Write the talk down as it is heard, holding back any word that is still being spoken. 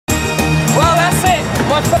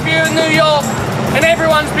I've put you in New York, and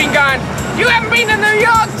everyone's been going, you haven't been to New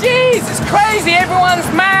York? Jeez, it's crazy. Everyone's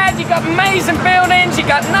mad. You got amazing buildings, you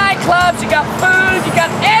got nightclubs, you got food, you got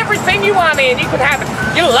everything you want in. You could have it.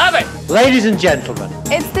 You'll love it. Ladies and gentlemen.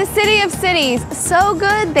 It's the city of cities. So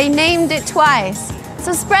good, they named it twice.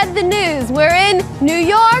 So spread the news. We're in New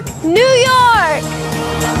York, New York!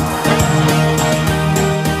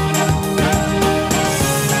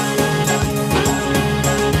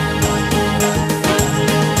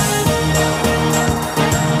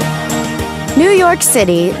 New York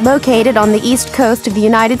City, located on the east coast of the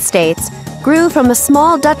United States, grew from a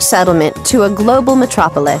small Dutch settlement to a global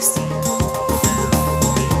metropolis.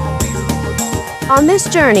 On this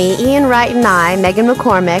journey, Ian Wright and I, Megan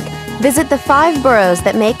McCormick, visit the 5 boroughs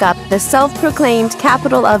that make up the self-proclaimed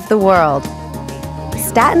capital of the world: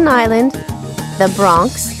 Staten Island, the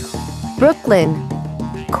Bronx, Brooklyn,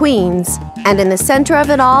 Queens, and in the center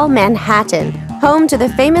of it all, Manhattan, home to the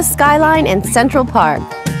famous skyline and Central Park.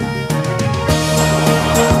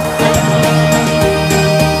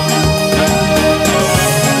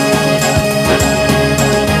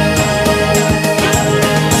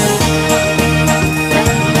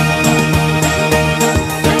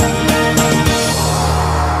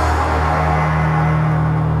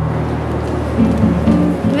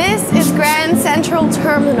 Central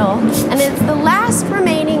Terminal, and it's the last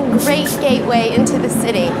remaining great gateway into the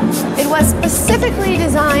city. It was specifically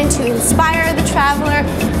designed to inspire the traveler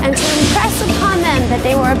and to impress upon them that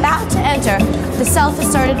they were about to enter the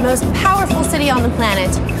self-asserted most powerful city on the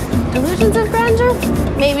planet. Illusions of grandeur?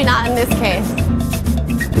 Maybe not in this case.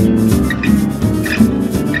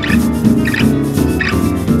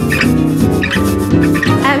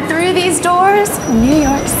 And through these doors, New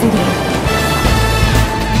York City.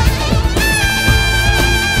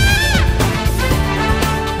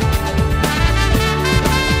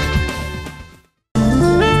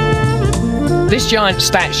 This giant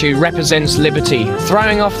statue represents liberty,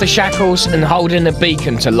 throwing off the shackles and holding a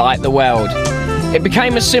beacon to light the world. It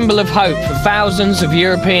became a symbol of hope for thousands of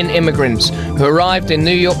European immigrants who arrived in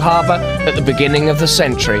New York Harbor at the beginning of the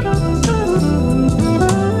century.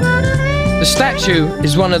 The statue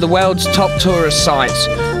is one of the world's top tourist sites,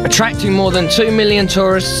 attracting more than 2 million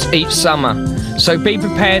tourists each summer. So be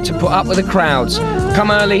prepared to put up with the crowds.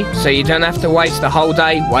 Come early so you don't have to waste the whole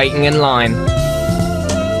day waiting in line.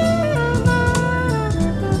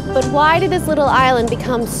 But why did this little island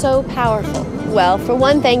become so powerful? Well, for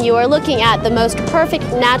one thing, you are looking at the most perfect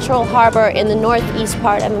natural harbor in the northeast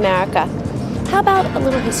part of America. How about a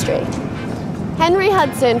little history? Henry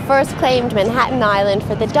Hudson first claimed Manhattan Island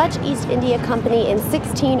for the Dutch East India Company in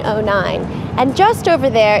 1609. And just over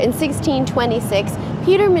there in 1626,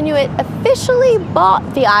 Peter Minuit officially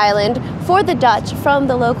bought the island for the Dutch from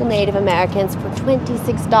the local Native Americans for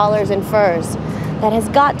 $26 in furs. That has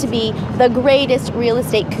got to be the greatest real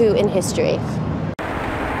estate coup in history.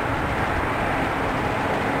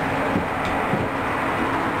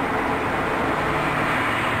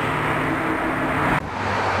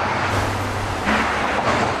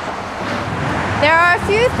 There are a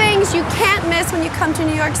few things you can't miss when you come to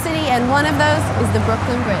New York City, and one of those is the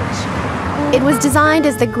Brooklyn Bridge. It was designed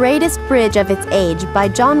as the greatest bridge of its age by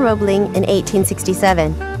John Roebling in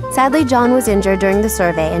 1867. Sadly, John was injured during the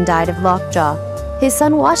survey and died of lockjaw. His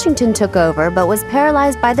son Washington took over, but was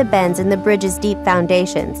paralyzed by the bends in the bridge's deep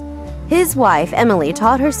foundations. His wife, Emily,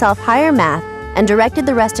 taught herself higher math and directed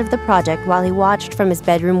the rest of the project while he watched from his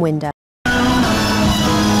bedroom window.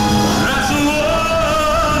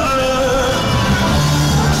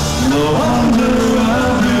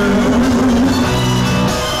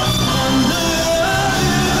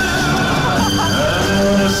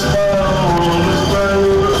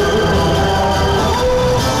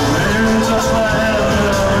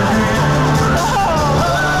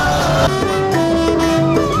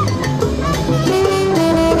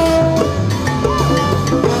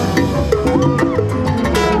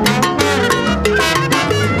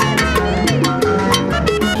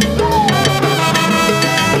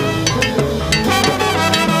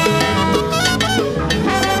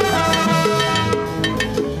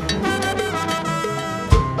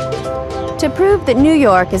 To prove that New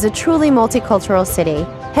York is a truly multicultural city,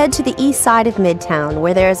 head to the east side of Midtown,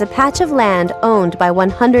 where there is a patch of land owned by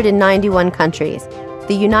 191 countries,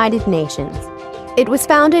 the United Nations. It was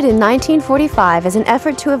founded in 1945 as an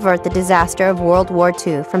effort to avert the disaster of World War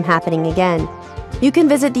II from happening again. You can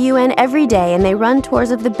visit the UN every day, and they run tours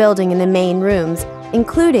of the building in the main rooms,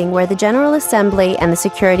 including where the General Assembly and the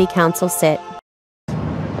Security Council sit.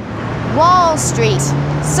 Wall Street.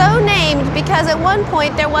 So named because at one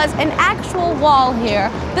point there was an actual wall here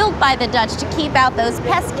built by the Dutch to keep out those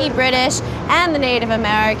pesky British and the Native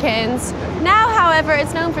Americans. Now, however,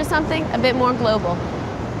 it's known for something a bit more global.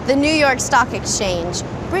 The New York Stock Exchange.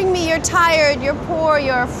 Bring me your tired, your poor,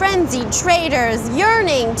 your frenzied traders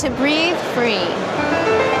yearning to breathe free.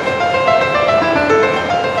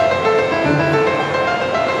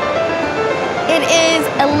 It is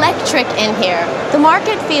electric in here. The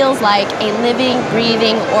market feels like a living,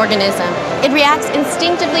 breathing organism. It reacts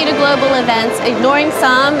instinctively to global events, ignoring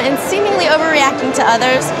some and seemingly overreacting to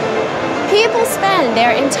others. People spend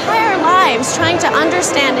their entire lives trying to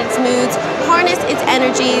understand its moods, harness its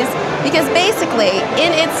energies, because basically,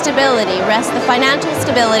 in its stability rests the financial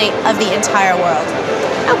stability of the entire world.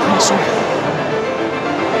 No pressure.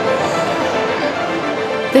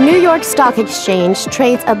 The New York Stock Exchange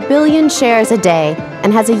trades 1 billion shares a day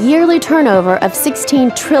and has a yearly turnover of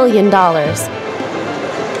 $16 trillion.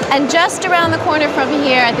 And just around the corner from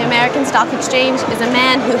here at the American Stock Exchange is a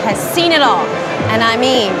man who has seen it all. And I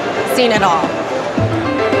mean, seen it all.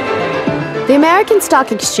 The American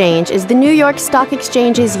Stock Exchange is the New York Stock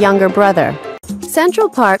Exchange's younger brother. Central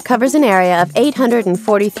Park covers an area of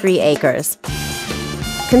 843 acres.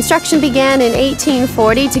 Construction began in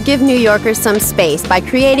 1840 to give New Yorkers some space by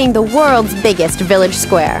creating the world's biggest village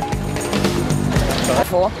square.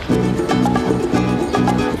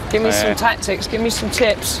 Give me some tactics, give me some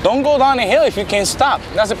tips. Don't go down the hill if you can't stop.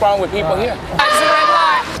 That's the problem with people here. That's the red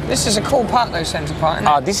light. This is a cool park though, Central Park,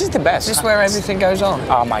 isn't it? This is the best. This is where everything goes on.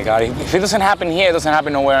 Oh my God, if it doesn't happen here, it doesn't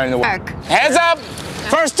happen nowhere in the world. Park. Heads up!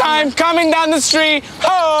 First time coming down the street.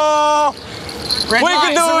 Oh! Red We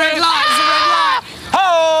light, can do it's a red it. light, it's a red light.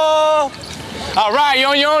 Oh! All right, you're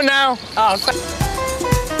on your own now.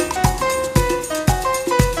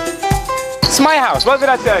 It's my house. What did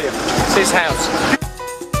I tell you? It's his house.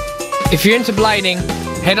 If you're into blading,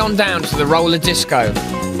 head on down to the roller disco.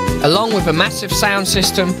 Along with a massive sound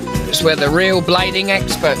system, it's where the real blading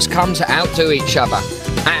experts come to outdo each other.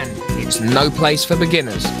 And it's no place for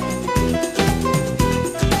beginners.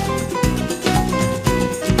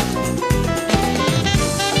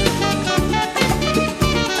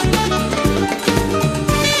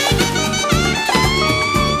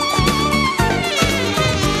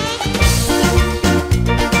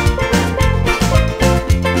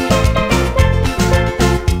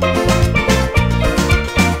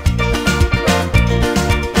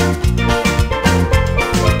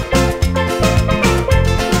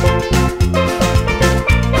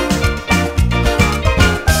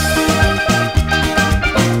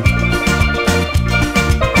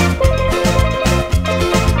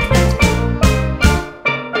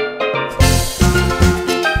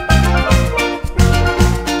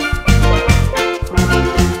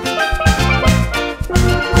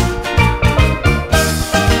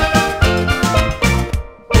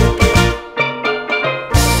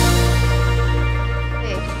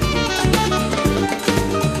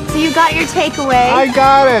 You got your takeaway. I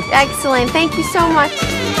got it. Excellent. Thank you so much.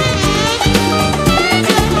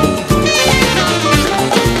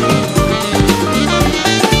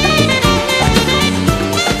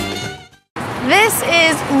 This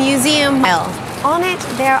is Museum Mile. On it,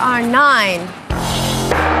 there are 9.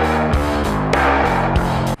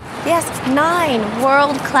 Yes, 9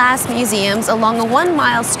 world-class museums along a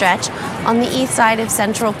 1-mile stretch on the east side of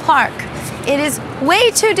Central Park. It is way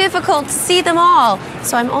too difficult to see them all,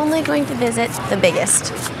 so I'm only going to visit the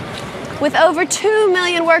biggest. With over 2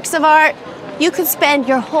 million works of art, you could spend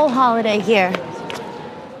your whole holiday here.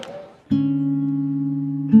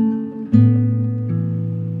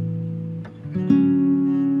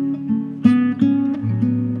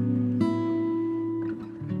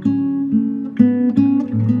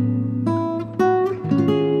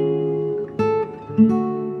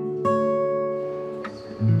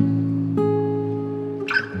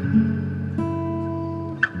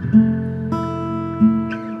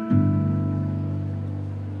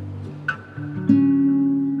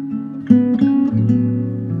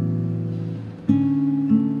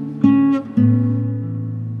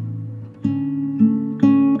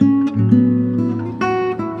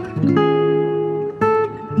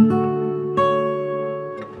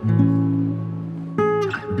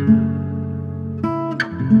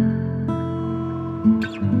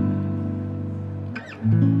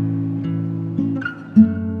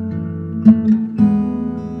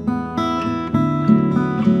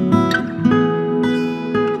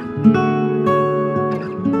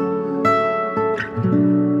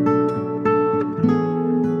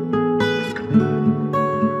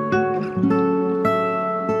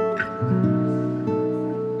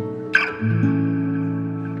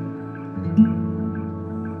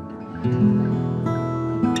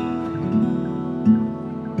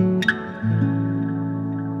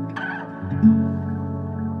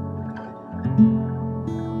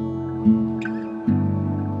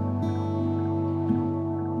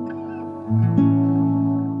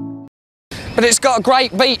 But it's got a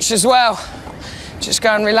great beach as well. Just go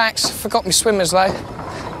and relax. Forgot my swimmers though.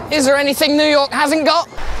 Is there anything New York hasn't got?